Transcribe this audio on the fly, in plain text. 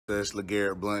It's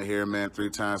LeGarrette Blunt here, man,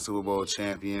 3-time Super Bowl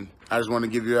champion. I just want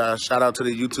to give you a shout out to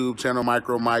the YouTube channel,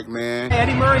 Micro Mike, man. Hey,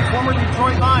 Eddie Murray, former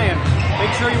Detroit Lion.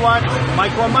 Make sure you watch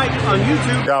Micro Mike on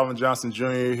YouTube. Calvin Johnson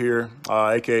Jr. here,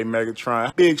 a.k.a.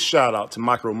 Megatron. Big shout out to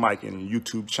Micro Mike and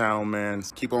YouTube channel, man.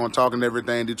 Keep on talking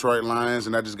everything Detroit Lions,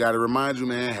 and I just got to remind you,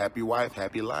 man, happy wife,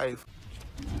 happy life.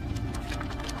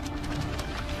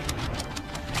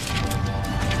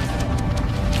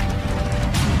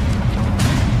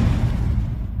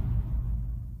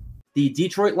 The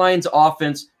Detroit Lions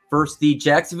offense versus the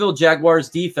Jacksonville Jaguars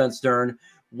defense, Darren.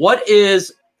 What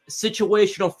is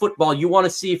situational football you want to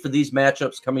see for these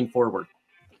matchups coming forward?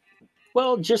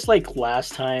 Well, just like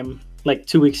last time, like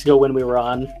 2 weeks ago when we were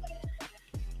on,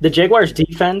 the Jaguars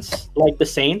defense, like the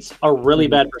Saints, are really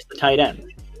bad versus the tight end.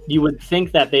 You would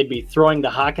think that they'd be throwing to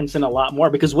Hawkinson a lot more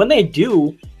because when they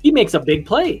do, he makes a big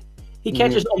play. He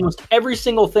catches almost every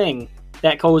single thing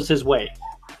that goes his way.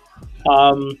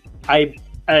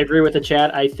 I agree with the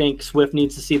chat. I think Swift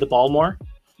needs to see the ball more.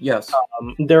 Yes.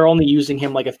 They're only using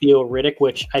him like a Theo Riddick,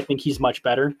 which I think he's much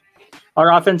better.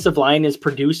 Our offensive line is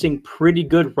producing pretty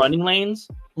good running lanes.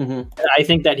 And I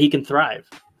think that he can thrive.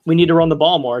 We need to run the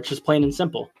ball more. It's just plain and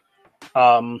simple.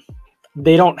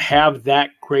 They don't have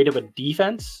that great of a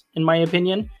defense, in my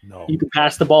opinion. No. You can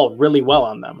pass the ball really well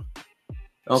on them.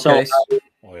 Okay. So,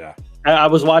 I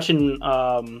was watching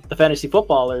the Fantasy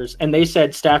Footballers, and they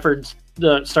said Stafford's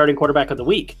the starting quarterback of the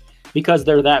week because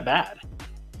they're that bad.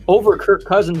 Over Kirk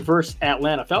Cousins versus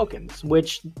Atlanta Falcons,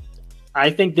 which I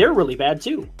think they're really bad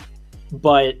too.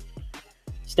 But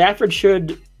Stafford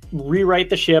should rewrite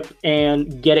the ship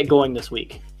and get it going this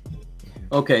week.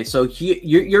 Okay, so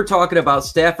you're talking about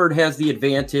Stafford has the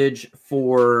advantage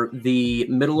for the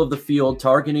middle of the field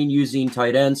targeting using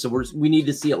tight ends. So we need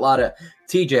to see a lot of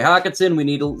T.J. Hockenson. We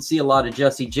need to see a lot of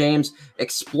Jesse James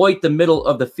exploit the middle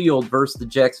of the field versus the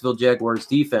Jacksonville Jaguars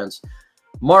defense.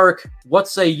 Mark, what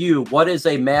say you? What is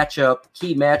a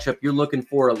key matchup you're looking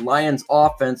for? A Lions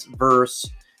offense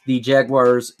versus the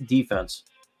Jaguars defense?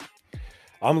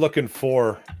 I'm looking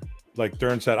for, like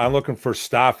Darren said, I'm looking for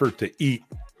Stafford to eat.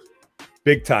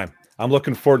 Big time. I'm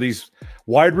looking for these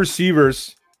wide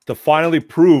receivers to finally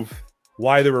prove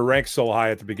why they were ranked so high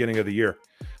at the beginning of the year.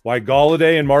 Why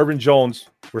Golladay and Marvin Jones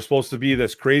were supposed to be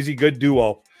this crazy good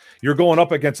duo. You're going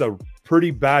up against a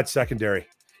pretty bad secondary.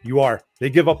 You are.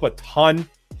 They give up a ton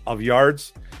of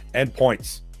yards and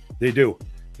points. They do.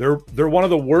 They're one of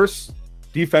the worst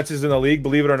defenses in the league,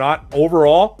 believe it or not.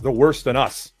 Overall, they're worse than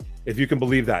us, if you can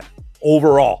believe that.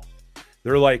 Overall.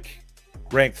 They're like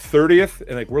ranked 30th,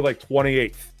 and like we're like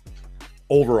 28th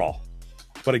overall.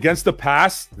 But against the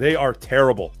pass, they are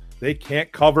terrible. They can't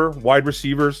cover wide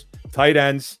receivers, tight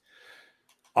ends.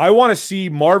 I want to see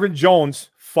Marvin Jones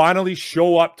finally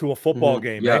show up to a football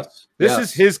game. Yes. This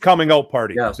is his coming out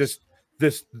party. Yes.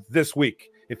 This week.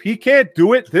 If he can't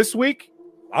do it this week,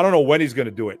 I don't know when he's going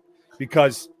to do it,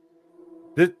 because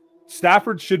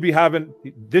Stafford should be having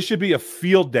this should be a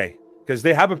field day. Because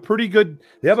they have a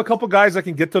couple guys that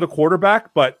can get to the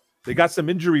quarterback, but they got some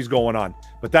injuries going on.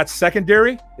 But that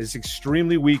secondary is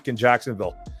extremely weak in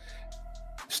Jacksonville.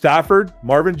 Stafford,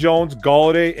 Marvin Jones,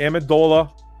 Golladay, Amendola,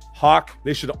 Hawk,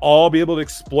 they should all be able to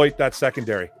exploit that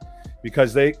secondary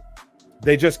because they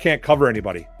just can't cover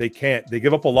anybody. They can't. They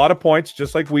give up a lot of points,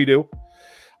 just like we do.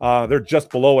 They're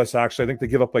just below us, actually. I think they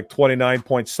give up like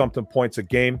 29 something points a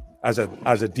game as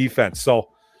a defense. So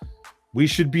we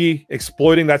should be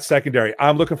exploiting that secondary.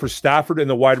 I'm looking for Stafford and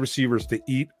the wide receivers to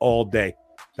eat all day.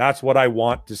 That's what I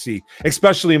want to see,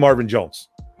 especially Marvin Jones.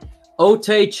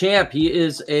 Ote Champ, he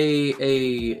is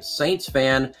a Saints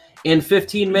fan. In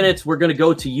 15 minutes, we're going to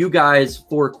go to you guys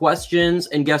for questions.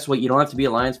 And guess what? You don't have to be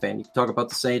a Lions fan. You can talk about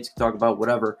the Saints, you can talk about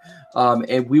whatever.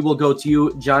 And we will go to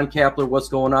you, John Kapler. What's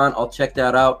going on? I'll check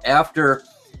that out after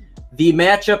the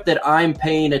matchup that I'm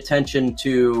paying attention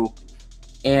to.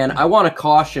 And I want to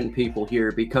caution people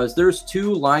here because there's two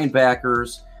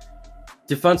linebackers,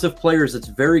 defensive players that's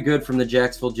very good from the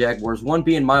Jacksonville Jaguars, one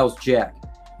being Myles Jack.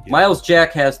 Yeah. Myles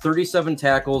Jack has 37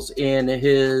 tackles, and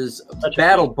his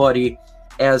battle buddy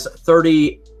has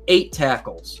 38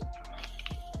 tackles.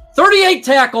 38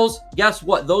 tackles! Guess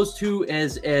what? Those two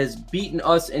has beaten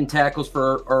us in tackles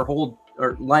for our whole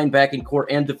linebacking core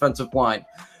and defensive line.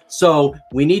 So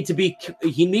he need to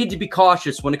be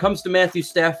cautious when it comes to Matthew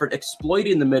Stafford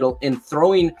exploiting the middle and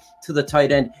throwing to the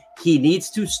tight end. He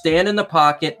needs to stand in the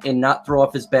pocket and not throw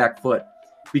off his back foot.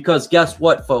 Because guess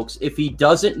what, folks? If he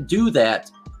doesn't do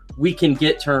that, we can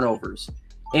get turnovers.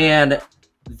 And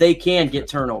they can get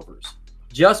turnovers.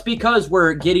 Just because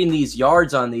we're getting these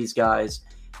yards on these guys,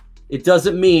 it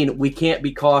doesn't mean we can't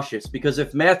be cautious. Because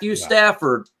if Matthew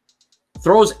Stafford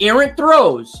throws errant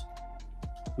throws,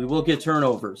 We will get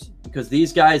turnovers because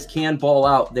these guys can ball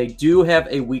out. They do have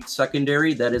a weak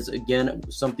secondary. That is, again,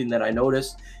 something that I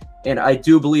noticed. And I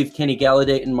do believe Kenny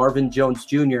Galladay and Marvin Jones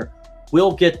Jr.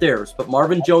 will get theirs. But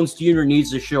Marvin Jones Jr.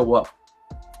 needs to show up.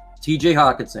 TJ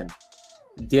Hawkinson,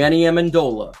 Danny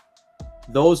Amendola.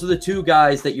 Those are the two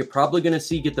guys that you're probably going to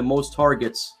see get the most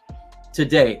targets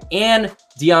today. And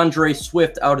DeAndre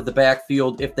Swift out of the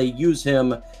backfield if they use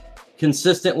him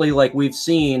consistently like we've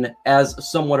seen as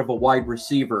somewhat of a wide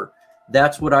receiver.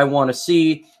 That's what I want to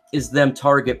see is them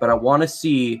target, but I want to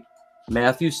see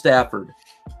Matthew Stafford.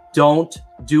 Don't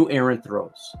do errant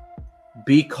throws.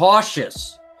 Be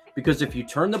cautious, because if you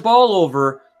turn the ball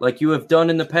over like you have done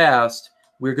in the past,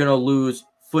 we're going to lose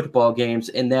football games,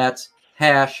 and that's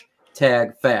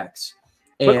hashtag facts.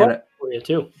 And for you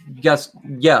too. Yes,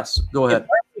 go ahead.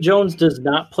 If Jones does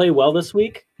not play well this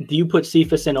week, do you put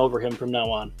Cephas in over him from now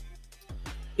on?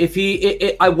 If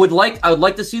I would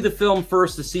like to see the film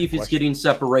first to see if he's getting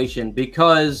separation,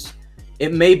 because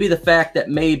it may be the fact that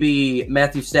maybe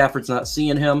Matthew Stafford's not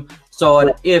seeing him.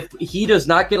 So if he does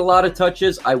not get a lot of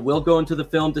touches, I will go into the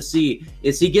film to see,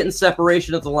 is he getting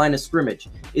separation at the line of scrimmage?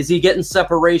 Is he getting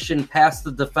separation past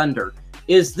the defender?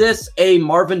 Is this a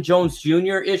Marvin Jones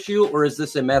Jr. issue, or is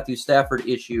this a Matthew Stafford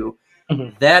issue?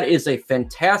 Mm-hmm. That is a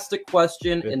fantastic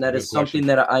question, and that is something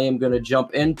that I am going to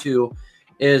jump into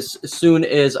as soon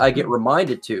as I get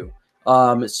reminded to.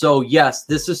 So yes,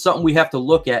 this is something we have to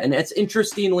look at. And it's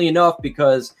interestingly enough,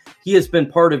 because he has been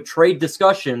part of trade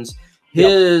discussions.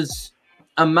 His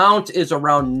amount is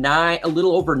around a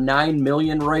little over $9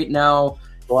 million right now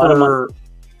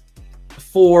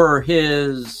for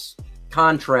his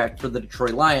contract for the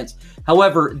Detroit Lions.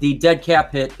 However, the dead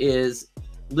cap hit is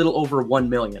a little over $1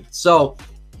 million. So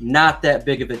not that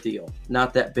big of a deal.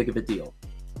 Not that big of a deal.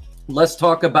 Let's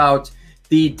talk about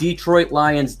the Detroit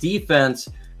Lions defense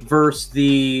versus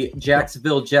the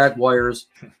Jacksonville Jaguars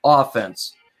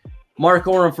offense. Mark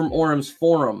Oram from Oram's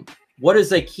Forum. What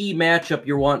is a key matchup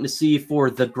you're wanting to see for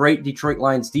the great Detroit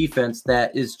Lions defense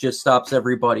that just stops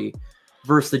everybody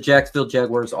versus the Jacksonville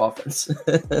Jaguars offense?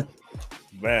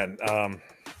 Man,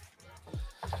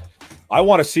 I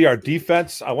want to see our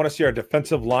defense. I want to see our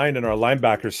defensive line and our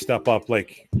linebackers step up,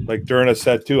 like Dern has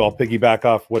said too. I'll piggyback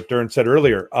off what Dern said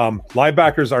earlier.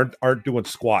 Linebackers aren't doing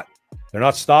squat. They're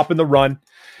not stopping the run.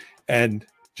 And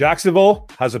Jacksonville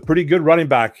has a pretty good running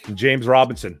back, James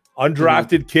Robinson,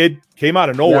 undrafted kid, came out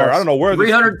of nowhere. Yes. I don't know where.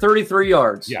 333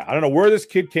 yards. Yeah, I don't know where this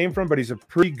kid came from, but he's a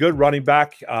pretty good running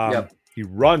back. He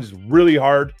runs really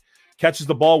hard, catches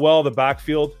the ball well in the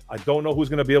backfield. I don't know who's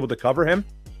going to be able to cover him.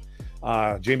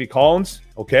 Jamie Collins,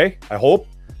 okay, I hope.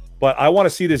 But I want to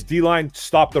see this D-line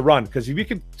stop the run, because if you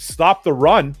can stop the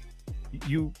run,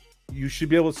 you should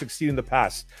be able to succeed in the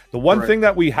pass. The one thing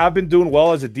that we have been doing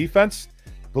well as a defense,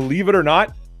 believe it or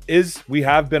not, is we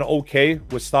have been okay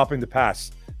with stopping the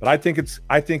pass. But I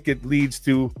think it leads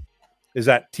to is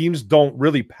that teams don't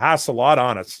really pass a lot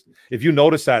on us. If you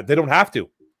notice that, they don't have to.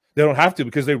 They don't have to,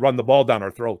 because they run the ball down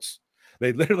our throats.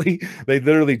 They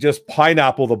literally just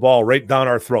pineapple the ball right down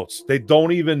our throats. They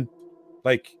don't even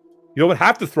you don't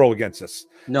have to throw against us.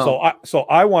 No. So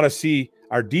I want to see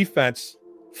our defense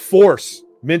force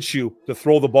Minshew to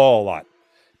throw the ball a lot,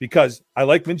 because I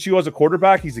like Minshew as a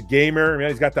quarterback. He's a gamer, man.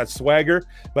 He's got that swagger.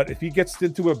 But if he gets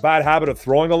into a bad habit of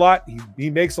throwing a lot, he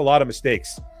makes a lot of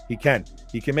mistakes. He can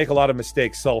make a lot of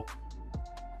mistakes. So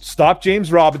stop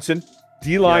James Robinson,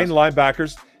 D-line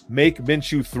linebackers, make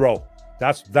Minshew throw.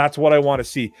 That's what I want to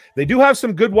see. They do have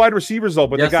some good wide receivers, though,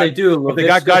 but they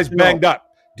got guys banged up.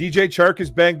 DJ Chark is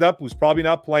banged up, who's probably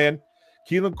not playing.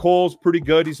 Keelan Cole's pretty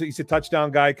good. He's a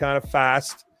touchdown guy, kind of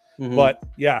fast. Mm-hmm. But,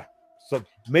 yeah, so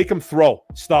make him throw.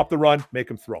 Stop the run,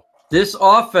 make him throw. This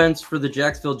offense for the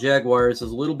Jacksonville Jaguars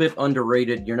is a little bit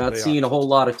underrated. You're not seeing a whole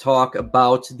lot of talk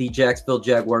about the Jacksonville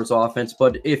Jaguars offense,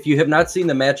 but if you have not seen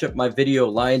the matchup, my video,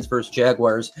 Lions versus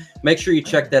Jaguars, make sure you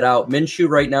check that out. Minshew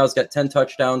right now has got 10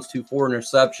 touchdowns, 4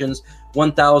 interceptions,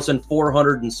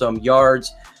 1,400 and some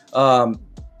yards.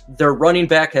 Their running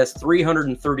back has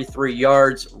 333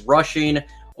 yards, rushing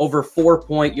over 4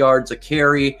 yards a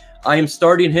carry. I am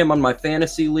starting him on my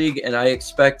fantasy league, and I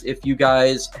expect if you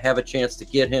guys have a chance to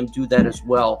get him, do that as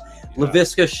well. Yeah.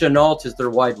 Laviska Shenault is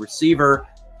their wide receiver.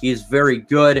 He is very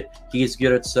good. He is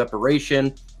good at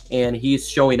separation, and he's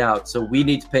showing out. So we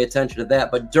need to pay attention to that.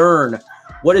 But Dern,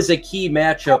 what is a key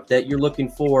matchup that you're looking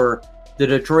for the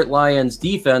Detroit Lions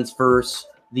defense versus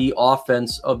the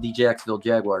offense of the Jacksonville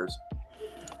Jaguars?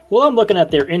 Well, I'm looking at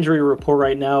their injury report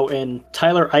right now, and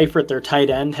Tyler Eifert, their tight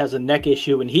end, has a neck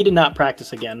issue, and he did not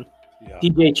practice again. Yeah.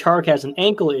 DJ Chark has an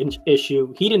ankle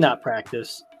issue. He did not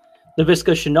practice.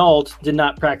 Laviska Shenault did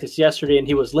not practice yesterday, and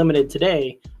he was limited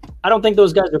today. I don't think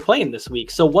those guys are playing this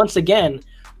week. So once again,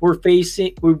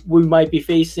 we might be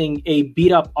facing a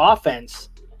beat up offense.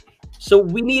 So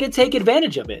we need to take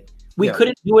advantage of it. We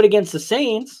couldn't do it against the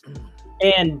Saints.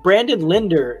 And Brandon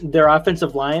Linder, their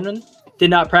offensive lineman, did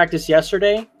not practice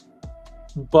yesterday,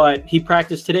 but he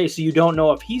practiced today. So you don't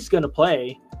know if he's going to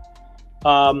play.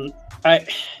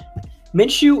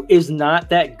 Minshew is not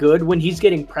that good when he's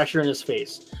getting pressure in his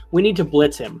face. We need to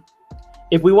blitz him.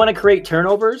 If we want to create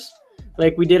turnovers,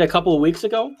 like we did a couple of weeks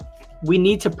ago, we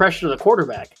need to pressure the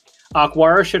quarterback.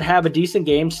 Akwara should have a decent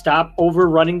game. Stop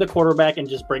overrunning the quarterback and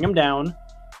just bring him down.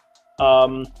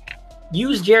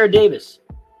 Use Jared Davis.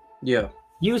 Yeah.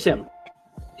 Use him.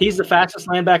 He's the fastest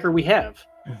linebacker we have.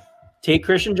 Take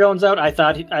Christian Jones out. I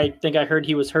think I heard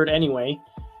he was hurt anyway.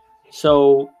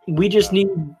 So we just need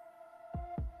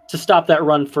to stop that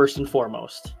run first and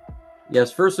foremost.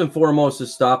 Yes, first and foremost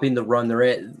is stopping the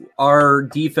run. Our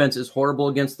defense is horrible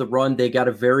against the run. They got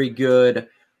a very good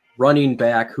running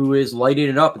back who is lighting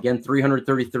it up. Again,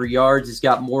 333 yards. He's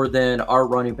got more than our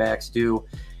running backs do.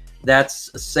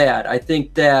 That's sad. I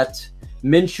think that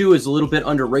Minshew is a little bit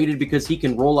underrated because he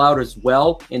can roll out as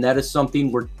well, and that is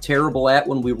something we're terrible at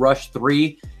when we rush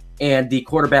 3 and the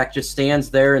quarterback just stands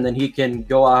there and then he can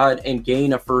go out and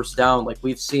gain a first down like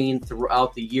we've seen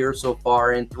throughout the year so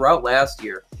far and throughout last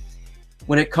year.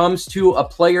 When it comes to a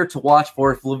player to watch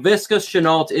for, if Laviska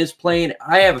Shenault is playing,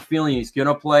 I have a feeling he's going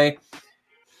to play.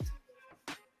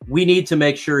 We need to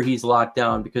make sure he's locked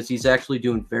down because he's actually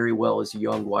doing very well as a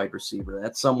young wide receiver.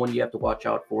 That's someone you have to watch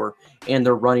out for. And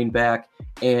their running back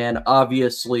and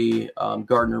obviously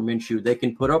Gardner Minshew. They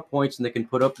can put up points and they can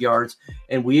put up yards.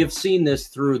 And we have seen this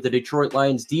through the Detroit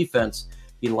Lions defense.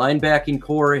 The linebacking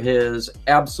core has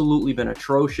absolutely been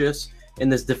atrocious.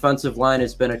 And this defensive line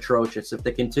has been atrocious. If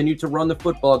they continue to run the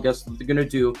football, guess what they're going to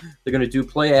do? They're going to do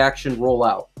play action, roll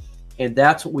out. And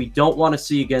that's what we don't want to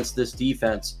see against this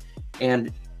defense.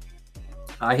 And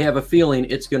I have a feeling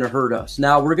it's going to hurt us.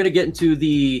 Now, we're going to get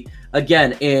into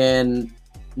again, in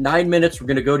 9 minutes, we're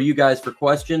going to go to you guys for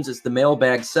questions. It's the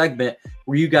mailbag segment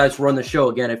where you guys run the show.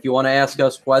 Again, if you want to ask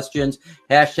us questions,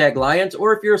 hashtag Lions,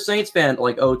 or if you're a Saints fan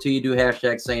like OT, do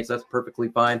hashtag Saints. That's perfectly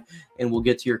fine, and we'll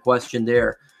get to your question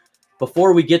there.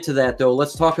 Before we get to that, though,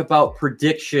 let's talk about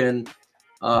prediction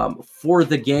for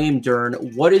the game, Dern.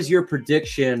 What is your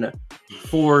prediction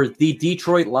for the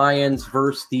Detroit Lions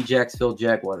versus the Jacksonville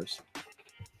Jaguars?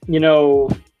 You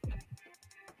know,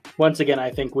 once again,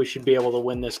 I think we should be able to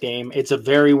win this game. It's a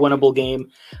very winnable game.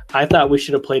 I thought we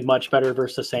should have played much better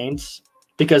versus the Saints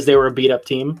because they were a beat-up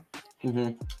team.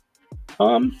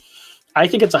 Mm-hmm. I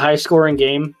think it's a high-scoring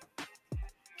game.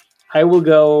 I will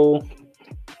go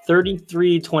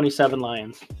 33-27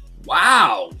 Lions.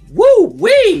 Wow.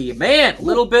 Woo-wee, man. A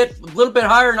little bit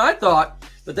higher than I thought,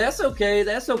 but that's okay.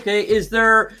 That's okay.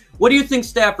 What do you think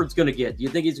Stafford's going to get? Do you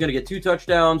think he's going to get 2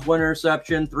 touchdowns, 1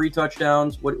 interception, 3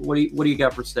 touchdowns? What do you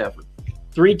got for Stafford?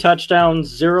 3 touchdowns,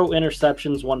 0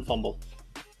 interceptions, 1 fumble.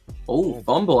 Oh,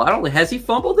 fumble. Has he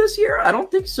fumbled this year? I don't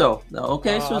think so. No.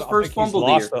 Okay, so his first fumble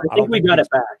of the year. I think we got it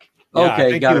back. Yeah, okay,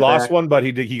 I think he lost one, but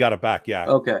he got it back. Yeah.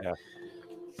 Okay. Yeah.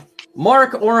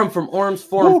 Mark Orem from Orem's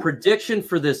Forum. Prediction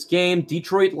for this game: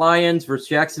 Detroit Lions versus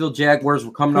Jacksonville Jaguars.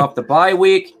 We're coming off the bye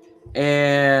week,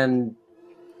 and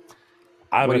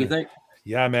what do you think?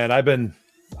 Yeah, man, I've been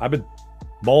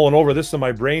mulling over this in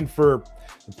my brain for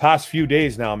the past few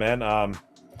days now, man.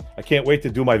 I can't wait to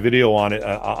do my video on it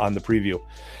on the preview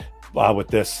with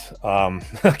this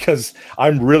because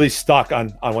I'm really stuck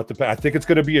on what I think it's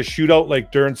going to be a shootout,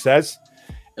 like Dern says,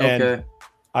 and okay.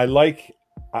 I like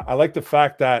the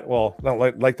fact that, well,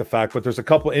 not like the fact, but there's a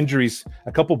couple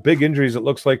big injuries. It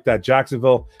looks like that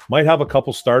Jacksonville might have a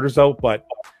couple starters out, but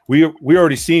we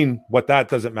already seen what that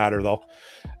doesn't matter though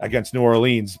against New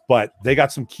Orleans. But they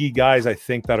got some key guys I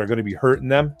think that are going to be hurting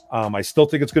them. I still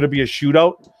think it's going to be a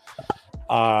shootout.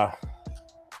 I'm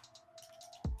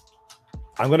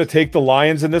going to take the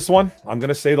Lions in this one. I'm going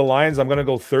to say the Lions. I'm going to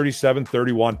go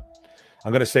 37-31.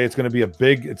 I'm going to say it's going to be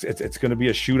it's going to be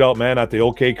a shootout, man, at the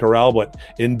OK Corral, but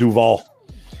in Duval.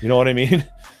 You know what I mean?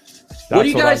 What do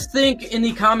you guys think in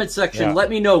the comment section? Yeah.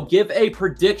 Let me know. Give a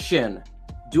prediction.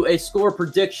 Do a score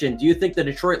prediction. Do you think the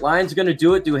Detroit Lions are going to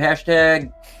do it? Do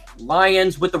hashtag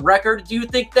Lions with the record? Do you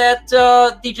think that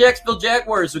the Jacksonville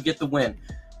Jaguars will get the win?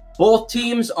 Both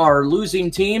teams are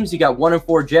losing teams. You got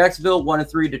 1-4 Jacksonville,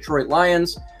 1-3 Detroit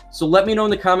Lions. So let me know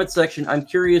in the comment section. I'm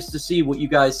curious to see what you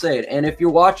guys say. And if you're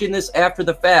watching this after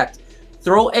the fact,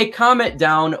 throw a comment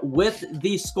down with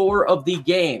the score of the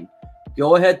game.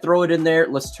 Go ahead, throw it in there.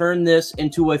 Let's turn this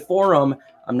into a forum.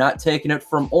 I'm not taking it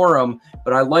from Orem,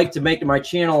 but I like to make my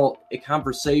channel a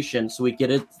conversation so we get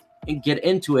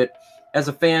into it as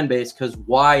a fan base, because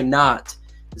why not?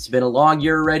 It's been a long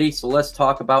year already, so let's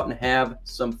talk about and have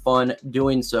some fun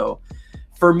doing so.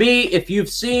 For me, if you've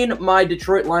seen my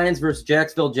Detroit Lions versus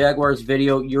Jacksonville Jaguars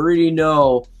video, you already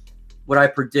know what I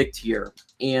predict here.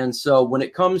 And so when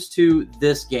it comes to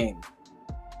this game,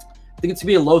 I think it's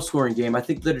going to be a low-scoring game. I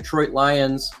think the Detroit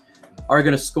Lions are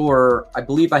going to score, I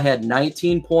believe I had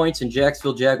 19 points and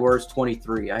Jacksonville Jaguars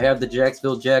 23. I have the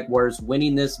Jacksonville Jaguars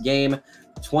winning this game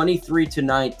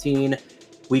 23-19.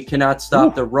 We cannot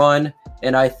stop the run,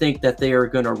 and I think that they are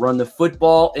going to run the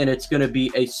football, and it's going to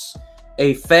be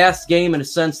a fast game in a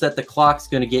sense that the clock's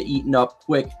going to get eaten up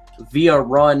quick via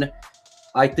run.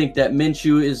 I think that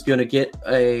Minshew is going to get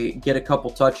a couple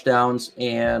touchdowns,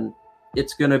 and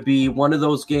it's going to be one of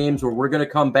those games where we're going to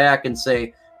come back and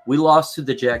say, we lost to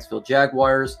the Jacksonville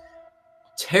Jaguars.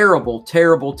 Terrible,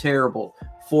 terrible, terrible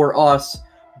for us.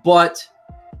 But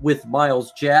with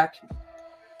Myles Jack,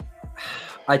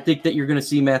 I think that you're going to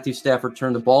see Matthew Stafford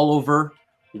turn the ball over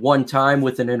one time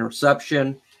with an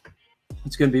interception.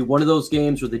 It's going to be one of those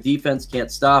games where the defense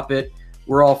can't stop it.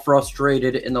 We're all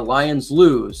frustrated, and the Lions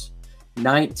lose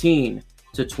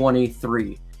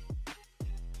 19-23.